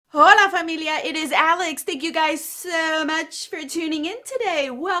familia, it is Alex. Thank you guys so much for tuning in today.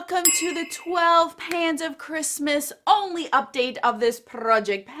 Welcome to the 12 pans of Christmas only update of this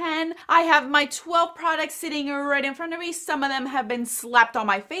project pan. I have my 12 products sitting right in front of me. Some of them have been slapped on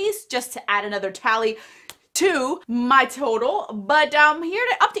my face just to add another tally to my total, but I'm here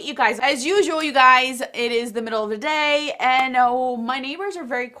to update you guys. As usual, you guys, it is the middle of the day, and my neighbors are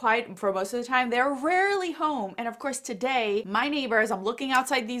very quiet for most of the time. They're rarely home, and of course today, my neighbor, as I'm looking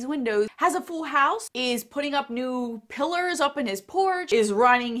outside these windows, has a full house, is putting up new pillars up in his porch, is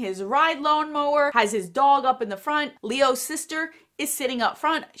running his ride lawnmower, has his dog up in the front. Leo's sister is sitting up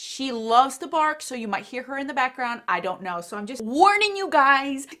front. She loves to bark, so you might hear her in the background. I don't know. So I'm just warning you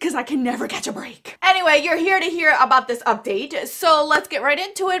guys because I can never catch a break. Anyway, you're here to hear about this update, so let's get right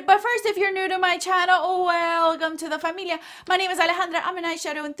into it. But first, if you're new to my channel, welcome to the familia. My name is Alejandra. I'm an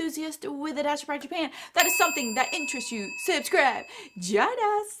eyeshadow enthusiast with a dash of Pride Japan. That is something that interests you. Subscribe. Join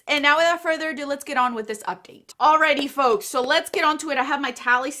us. And now without further ado, let's get on with this update. Alrighty, folks. So let's get on to it. I have my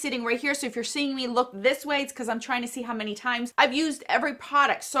tally sitting right here. So if you're seeing me look this way, it's because I'm trying to see how many times I've used every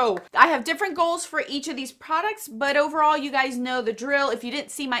product. So I have different goals for each of these products, but overall you guys know the drill. If you didn't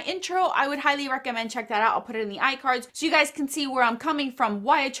see my intro, I would highly recommend check that out. I'll put it in the iCards so you guys can see where I'm coming from,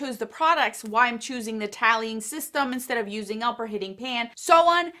 why I chose the products, why I'm choosing the tallying system instead of using up or hitting pan, so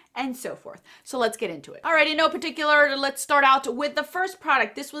on and so forth. So let's get into it. Alright, in no particular, let's start out with the first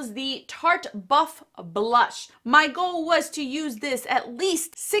product. This was the Tarte Buff Blush. My goal was to use this at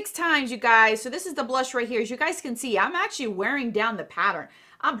least 6 times, you guys. So this is the blush right here. As you guys can see, I'm actually wearing down the pattern.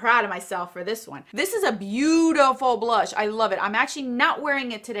 I'm proud of myself for this one. This is a beautiful blush. I love it. I'm actually not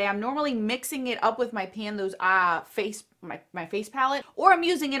wearing it today. I'm normally mixing it up with my Pando's my face palette, or I'm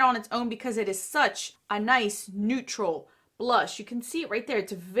using it on its own because it is such a nice neutral blush. You can see it right there.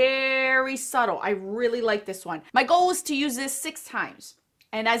 It's very subtle. I really like this one. My goal was to use this 6 times.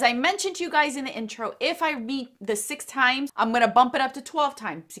 And as I mentioned to you guys in the intro, if I meet the 6 times, I'm going to bump it up to 12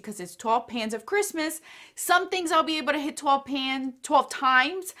 times because it's 12 pans of Christmas. Some things I'll be able to hit 12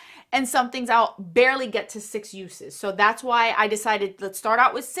 times, and some things I'll barely get to 6 uses. So that's why I decided let's start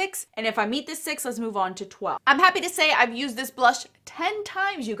out with 6. And if I meet the 6, let's move on to 12. I'm happy to say I've used this blush 10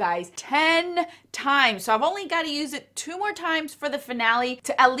 times, you guys. 10 times. So I've only got to use it 2 more times for the finale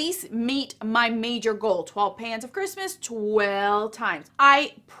to at least meet my major goal. 12 pans of Christmas, 12 times. I'm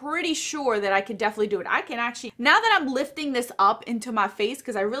pretty sure that I could definitely do it. I can actually, now that I'm lifting this up into my face,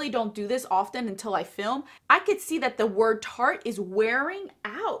 because I really don't do this often until I film, I could see that the word Tarte is wearing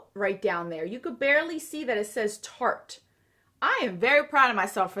out right down there. You could barely see that it says Tarte. I am very proud of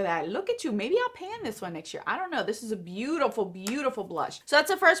myself for that. Look at you. Maybe I'll pan this one next year. I don't know. This is a beautiful, beautiful blush. So that's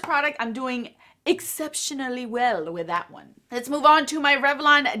the first product. I'm doing exceptionally well with that one. Let's move on to my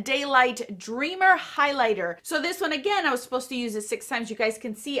Revlon Daylight Dreamer Highlighter. So this one, again, I was supposed to use it 6 times. You guys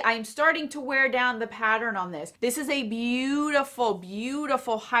can see I am starting to wear down the pattern on this. This is a beautiful,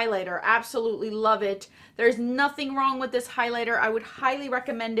 beautiful highlighter. Absolutely love it. There's nothing wrong with this highlighter. I would highly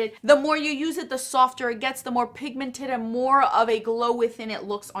recommend it. The more you use it, the softer it gets, the more pigmented and more of a glow within it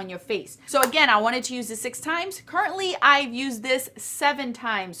looks on your face. So again, I wanted to use this 6 times. Currently, I've used this 7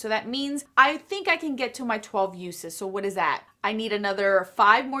 times. So that means I think I can get to my 12 uses. So what is that? I need another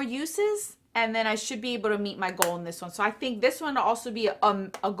 5 more uses, and then I should be able to meet my goal in this one. So I think this one will also be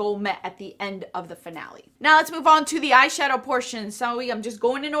a goal met at the end of the finale. Now let's move on to the eyeshadow portion. So I'm just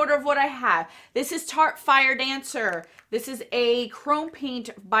going in order of what I have. This is Tarte Fire Dancer. This is a chrome paint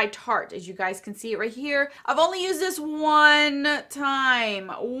by Tarte, as you guys can see it right here. I've only used this one time.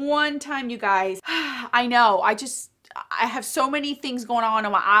 One time, you guys. I know, I have so many things going on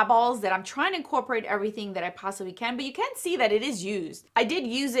my eyeballs that I'm trying to incorporate everything that I possibly can, but you can see that it is used. I did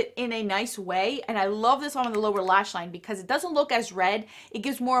use it in a nice way, and I love this on the lower lash line because it doesn't look as red. It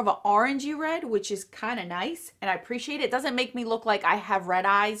gives more of an orangey red, which is kind of nice, and I appreciate it. It doesn't make me look like I have red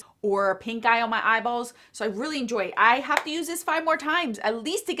eyes or pink eye on my eyeballs, so I really enjoy it. I have to use this 5 more times, at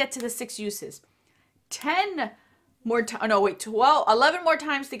least to get to the 6 uses. 10 more time, no wait, 11 more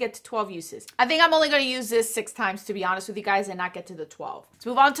times to get to 12 uses. I think I'm only going to use this 6 times, to be honest with you guys, and not get to the 12. Let's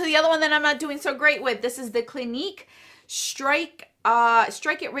move on to the other one that I'm not doing so great with. This is the Clinique Strike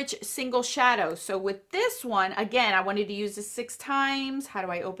It Rich Single Shadow. So with this one, again, I wanted to use this 6 times. How do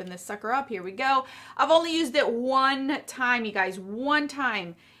I open this sucker up? Here we go. I've only used it 1 time, you guys, 1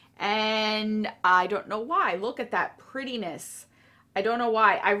 time, and I don't know why. Look at that prettiness. I don't know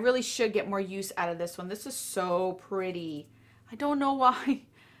why. I really should get more use out of this one. This is so pretty. I don't know why.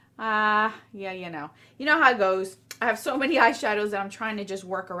 Yeah, you know how it goes. I have so many eyeshadows that I'm trying to just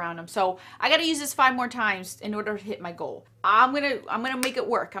work around them. So I got to use this 5 more times in order to hit my goal. I'm gonna make it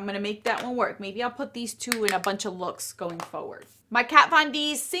work. I'm gonna make that one work. Maybe I'll put these two in a bunch of looks going forward. My Kat Von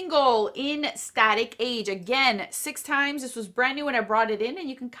D single in Static Age. Again, 6 times. This was brand new when I brought it in, and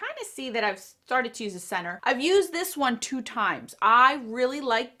you can kind of see that I've started to use the center. I've used this one 2 times. I really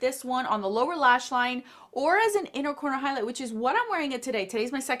like this one on the lower lash line or as an inner corner highlight, which is what I'm wearing it today.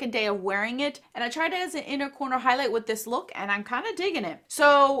 Today's my second day of wearing it, and I tried it as an inner corner highlight with this look, and I'm kind of digging it.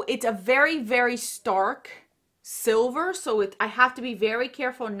 So it's a very, very stark silver, so I have to be very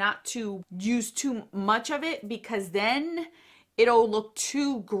careful not to use too much of it, because then it'll look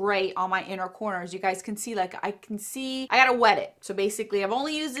too gray on my inner corners. You guys can see, like, I gotta wet it. So basically I've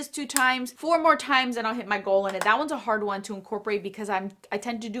only used this 2 times. 4 more times and I'll hit my goal in it. That one's a hard one to incorporate because I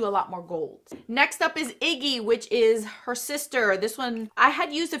tend to do a lot more golds. Next up is Iggy, which is her sister. This one I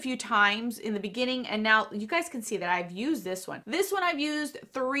had used a few times in the beginning, and now you guys can see that I've used this one. This one I've used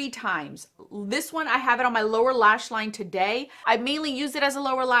 3 times. This one I have it on my lower lash line today. I mainly used it as a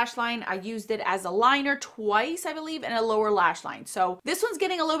lower lash line. I used it as a liner twice, I believe, and a lower lash line. So this one's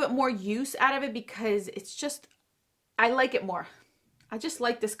getting a little bit more use out of it because it's just, I like it more. I just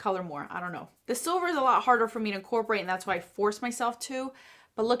like this color more. I don't know. The silver is a lot harder for me to incorporate, and that's why I force myself to.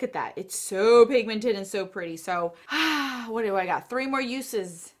 But look at that. It's so pigmented and so pretty. So what do I got? 3 more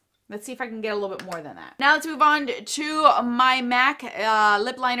uses. Let's see if I can get a little bit more than that. Now let's move on to my MAC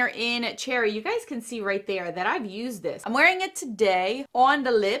lip liner in Cherry. You guys can see right there that I've used this. I'm wearing it today on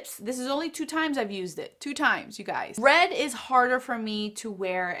the lips. This is only 2 times I've used it. 2 times, you guys. Red is harder for me to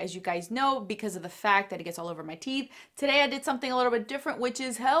wear, as you guys know, because of the fact that it gets all over my teeth. Today I did something a little bit different, which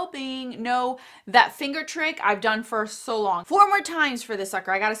is helping. No, that finger trick I've done for so long. 4 more times for this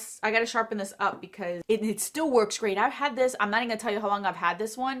sucker. I gotta sharpen this up because it still works great. I've had this, I'm not even gonna tell you how long I've had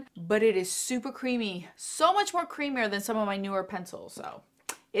this one, but it is super creamy. So much more creamier than some of my newer pencils, so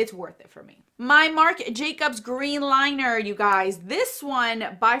it's worth it for me. My Marc Jacobs green liner, you guys. This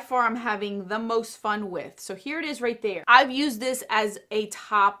one, by far, I'm having the most fun with. So here it is right there. I've used this as a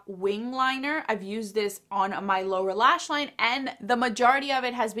top wing liner. I've used this on my lower lash line, and the majority of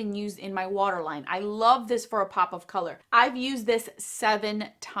it has been used in my waterline. I love this for a pop of color. I've used this 7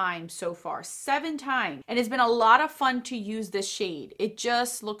 times so far. 7 times. And it's been a lot of fun to use this shade. It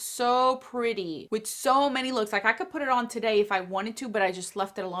just looks so pretty with so many looks. Like, I could put it on today if I wanted to, but I just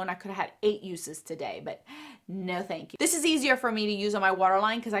left it alone. I could have had 8 uses today, but no thank you. This is easier for me to use on my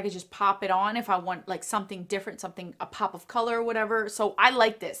waterline because I could just pop it on if I want like something different, a pop of color or whatever. So I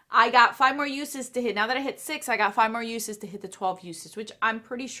like this. I got 5 more uses to hit. Now that I hit 6, I got 5 more uses to hit the 12 uses, which I'm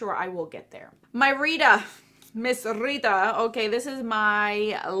pretty sure I will get there. My Rita. Miss Rita. Okay, this is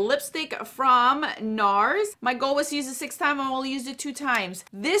my lipstick from NARS. My goal was to use it 6 times. I only used it 2 times.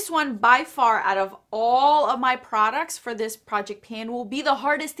 This one, by far, out of all of my products for this project pan, will be the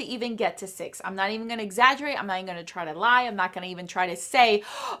hardest to even get to 6. I'm not even going to exaggerate. I'm not even going to try to lie. I'm not going to even try to say,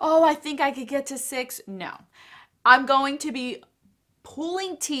 oh, I think I could get to 6. No. I'm going to be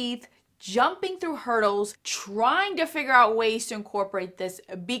pulling teeth, jumping through hurdles, trying to figure out ways to incorporate this,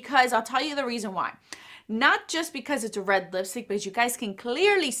 because I'll tell you the reason why. Not just because it's a red lipstick, but as you guys can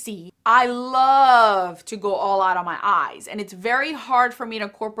clearly see, I love to go all out on my eyes. And it's very hard for me to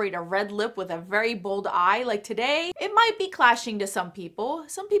incorporate a red lip with a very bold eye. Like today, it might be clashing to some people.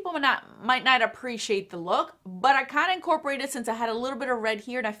 Some people might not appreciate the look, but I kind of incorporated since I had a little bit of red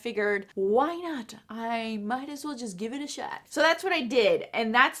here, and I figured, why not? I might as well just give it a shot. So that's what I did.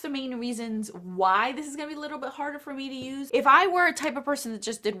 And that's the main reasons why this is going to be a little bit harder for me to use. If I were a type of person that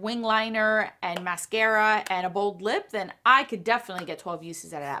just did wing liner and mascara and a bold lip, then I could definitely get 12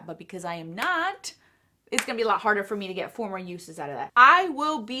 uses out of that. But because I am not, it's gonna be a lot harder for me to get 4 more uses out of that. I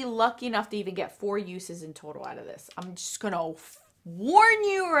will be lucky enough to even get 4 uses in total out of this. I'm just gonna warn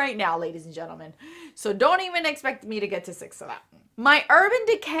you right now, ladies and gentlemen. So don't even expect me to get to 6 of that. My Urban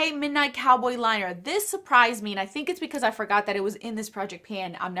Decay Midnight Cowboy Liner. This surprised me, and I think it's because I forgot that it was in this project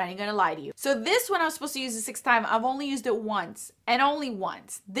pan. I'm not even gonna lie to you. So this one I was supposed to use the 6th time. I've only used it once, and only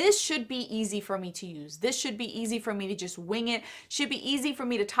once. This should be easy for me to use. This should be easy for me to just wing it. Should be easy for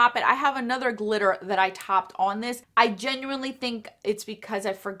me to top it. I have another glitter that I topped on this. I genuinely think it's because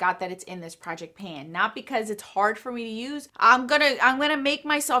I forgot that it's in this project pan, not because it's hard for me to use. I'm gonna make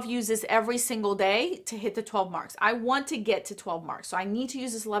myself use this every single day to hit the 12 marks. I want to get to 12 marks. So I need to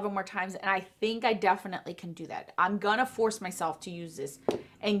use this 11 more times, and I think I definitely can do that. I'm gonna force myself to use this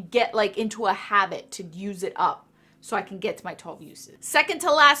and get like into a habit to use it up so I can get to my 12 uses. Second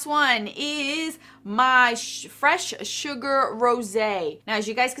to last one is my Fresh Sugar Rosé. Now, as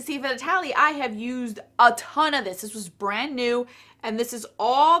you guys can see for the tally, I have used a ton of this. This was brand new, and this is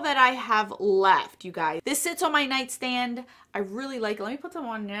all that I have left, you guys. This sits on my nightstand. I really like it. Let me put them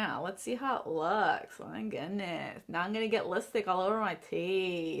on now. Let's see how it looks. Oh my goodness. Now I'm gonna get lipstick all over my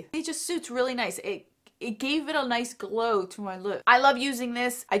teeth. It just suits really nice. It gave it a nice glow to my look. I love using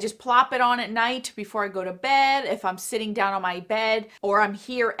this. I just plop it on at night before I go to bed. If I'm sitting down on my bed or I'm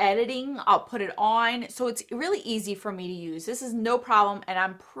here editing, I'll put it on. So it's really easy for me to use. This is no problem, and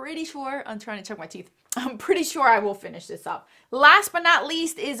I'm pretty sure, I'm trying to check my teeth. I'm pretty sure I will finish this up. Last but not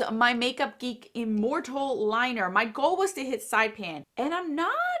least is my Makeup Geek Immortal Liner. My goal was to hit side pan, and I'm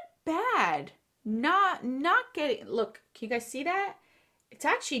not bad. Not getting, look, can you guys see that? It's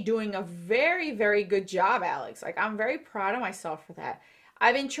actually doing a very, very good job, Alex. Like, I'm very proud of myself for that.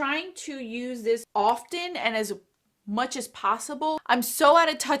 I've been trying to use this often and as much as possible. I'm so out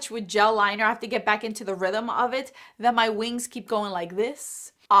of touch with gel liner. I have to get back into the rhythm of it that my wings keep going like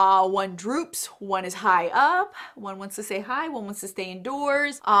this. One droops, one is high up, one wants to say hi, one wants to stay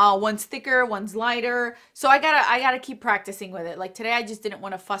indoors, one's thicker, one's lighter. So I gotta keep practicing with it. Like today I just didn't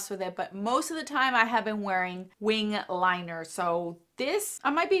want to fuss with it, but most of the time I have been wearing wing liner. So this, I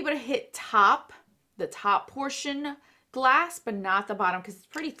might be able to hit the top portion glass, but not the bottom because it's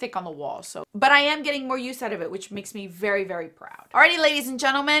pretty thick on the wall. So, but I am getting more use out of it, which makes me very, very proud. Alrighty, ladies and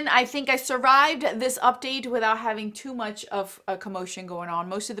gentlemen, I think I survived this update without having too much of a commotion going on.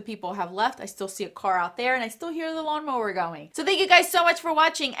 Most of the people have left. I still see a car out there, and I still hear the lawnmower going. So thank you guys so much for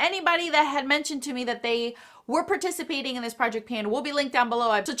watching. Anybody that had mentioned to me that they were participating in this Project Pan will be linked down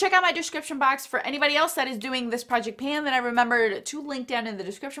below. So check out my description box for anybody else that is doing this Project Pan that I remembered to link down in the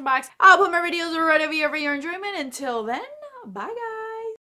description box. I'll put my videos right over here for your enjoyment. Until then, bye guys.